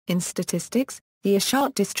In statistics, the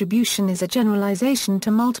Wishart distribution is a generalization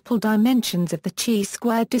to multiple dimensions of the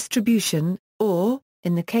chi-squared distribution, or,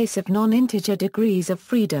 in the case of non-integer degrees of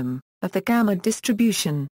freedom, of the gamma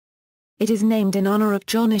distribution. It is named in honor of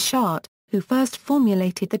John Wishart, who first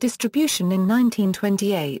formulated the distribution in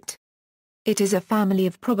 1928. It is a family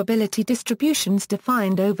of probability distributions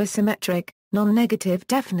defined over symmetric,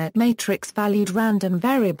 non-negative-definite matrix-valued random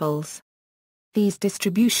variables. These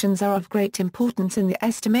distributions are of great importance in the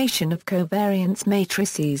estimation of covariance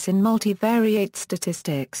matrices in multivariate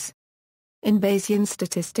statistics. In Bayesian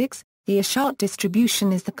statistics, the Wishart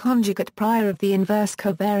distribution is the conjugate prior of the inverse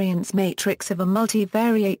covariance matrix of a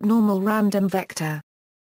multivariate-normal random vector.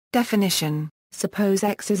 Definition: suppose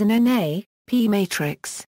X is an NA-P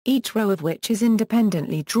matrix, each row of which is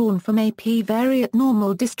independently drawn from a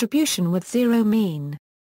p-variate-normal distribution with zero mean.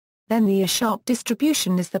 Then the Wishart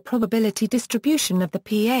distribution is the probability distribution of the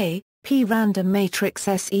P random matrix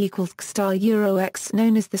S equals X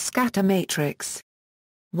known as the scatter matrix.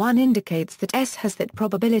 One indicates that S has that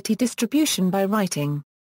probability distribution by writing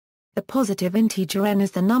the positive integer n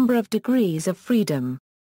as the number of degrees of freedom.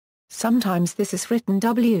 Sometimes this is written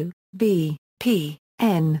W, V, P,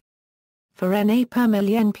 n. For NA per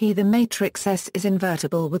million P, the matrix S is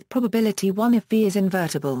invertible with probability 1 if V is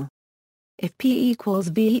invertible. If P equals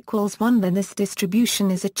V equals 1, then this distribution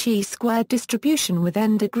is a chi-squared distribution with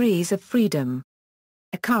n degrees of freedom.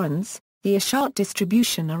 Occurrence: the Wishart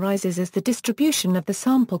distribution arises as the distribution of the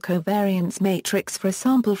sample covariance matrix for a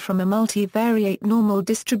sample from a multivariate-normal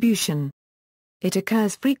distribution. It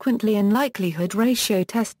occurs frequently in likelihood ratio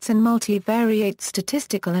tests and multivariate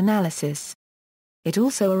statistical analysis. It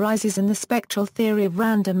also arises in the spectral theory of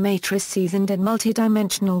random matrices and in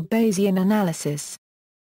multidimensional Bayesian analysis.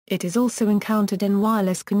 It is also encountered in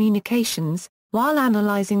wireless communications, while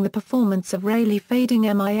analyzing the performance of Rayleigh fading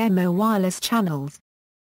MIMO wireless channels.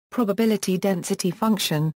 Probability density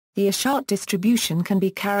function: the Wishart distribution can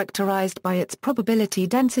be characterized by its probability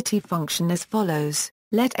density function as follows: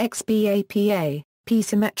 let X be a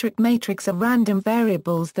p-symmetric matrix of random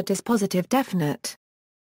variables that is positive definite.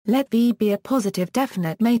 Let V be a positive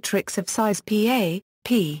definite matrix of size p.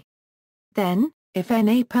 Then, if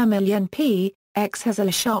NA per million P, X has a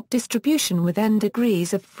Wishart distribution with n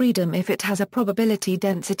degrees of freedom if it has a probability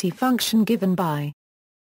density function given by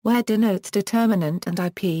where denotes determinant and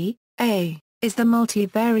IP, A, is the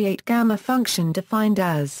multivariate gamma function defined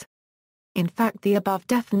as. In fact, the above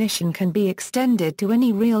definition can be extended to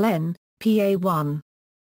any real n, PA1.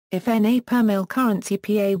 If NA per mil currency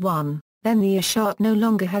PA1, then the Wishart no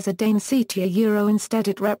longer has a density euro, instead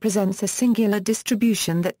it represents a singular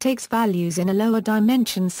distribution that takes values in a lower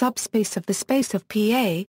dimension subspace of the space of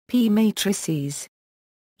P matrices.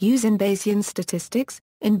 Use in Bayesian statistics: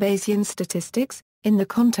 in Bayesian statistics, in the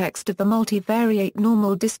context of the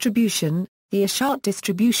multivariate-normal distribution, the Wishart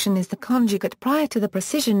distribution is the conjugate prior to the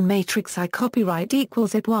precision matrix I copyright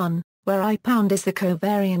equals at 1, where I pound is the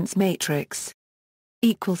covariance matrix.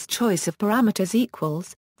 Equals choice of parameters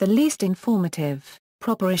equals the least informative,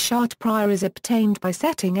 proper Wishart prior is obtained by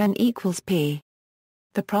setting n equals p.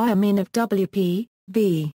 The prior mean of WP,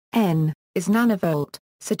 V, n, is nanovolt,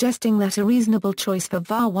 suggesting that a reasonable choice for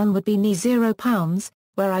var1 would be ni 0 pounds,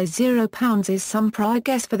 where I 0 pounds is some prior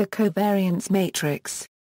guess for the covariance matrix.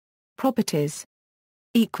 Properties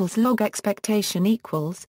equals log expectation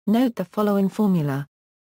equals, note the following formula.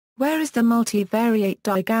 Where is the multivariate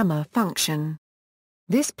digamma function?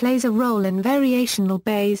 This plays a role in variational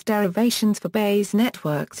Bayes derivations for Bayes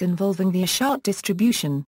networks involving the Wishart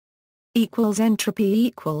distribution. Equals entropy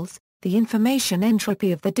equals, the information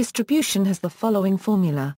entropy of the distribution has the following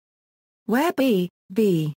formula. Where B,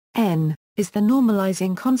 V, n, is the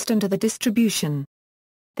normalizing constant of the distribution.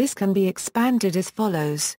 This can be expanded as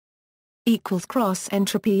follows. Equals cross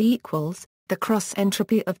entropy equals, the cross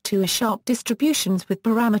entropy of two Wishart distributions with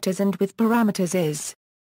parameters and with parameters is.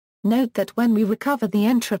 Note that when we recover the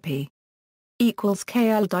entropy equals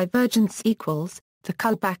KL divergence equals, the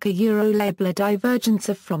Kullbacher Euro-Leibler divergence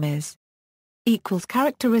of from is. Equals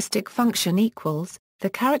characteristic function equals,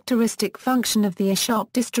 the characteristic function of the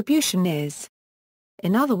Wishart distribution is.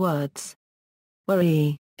 In other words, where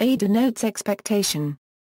A denotes expectation,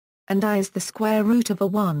 and I is the square root of a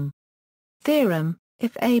 1. Theorem: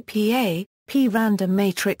 if P random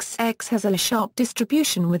matrix X has a Wishart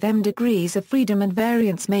distribution with m degrees of freedom and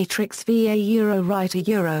variance matrix VA euro right a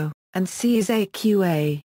euro, and C is a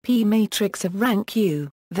P matrix of rank Q,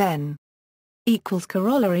 then equals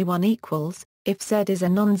corollary 1 equals, if Z is a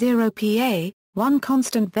non-zero PA, one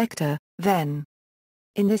constant vector, then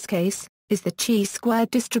in this case, is the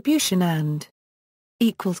chi-squared distribution and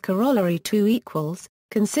equals corollary 2 equals,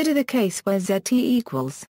 consider the case where ZT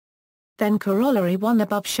equals then corollary 1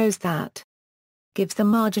 above shows that gives the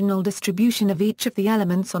marginal distribution of each of the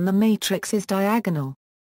elements on the matrix is diagonal.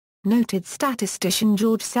 Noted statistician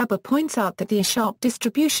George Saber points out that the Wishart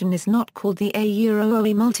distribution is not called the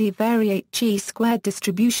A-OE multivariate chi-squared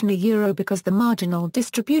distribution A- because the marginal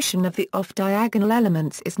distribution of the off-diagonal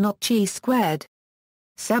elements is not chi-squared.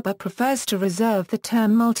 Saber prefers to reserve the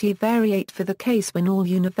term multivariate for the case when all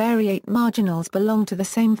univariate marginals belong to the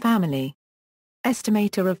same family.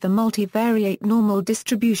 Estimator of the multivariate-normal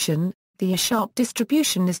distribution. The Wishart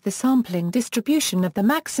distribution is the sampling distribution of the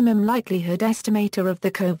maximum likelihood estimator of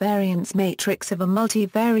the covariance matrix of a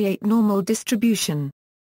multivariate-normal distribution.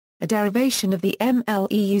 A derivation of the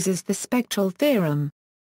MLE uses the spectral theorem.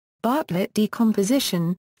 Bartlett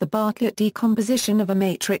decomposition. The Bartlett decomposition of a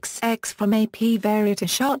matrix X from a p-variate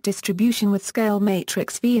Wishart distribution with scale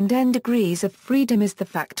matrix V and n degrees of freedom is the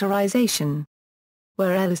factorization,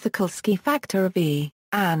 where L is the Kolsky factor of E,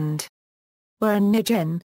 and where n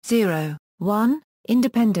negen 0, 1,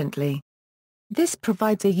 independently. This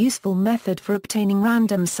provides a useful method for obtaining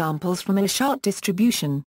random samples from a Wishart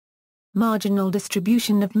distribution. Marginal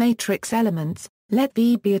distribution of matrix elements. Let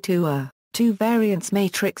V be a two-variance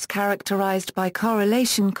matrix characterized by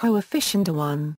correlation coefficient 1.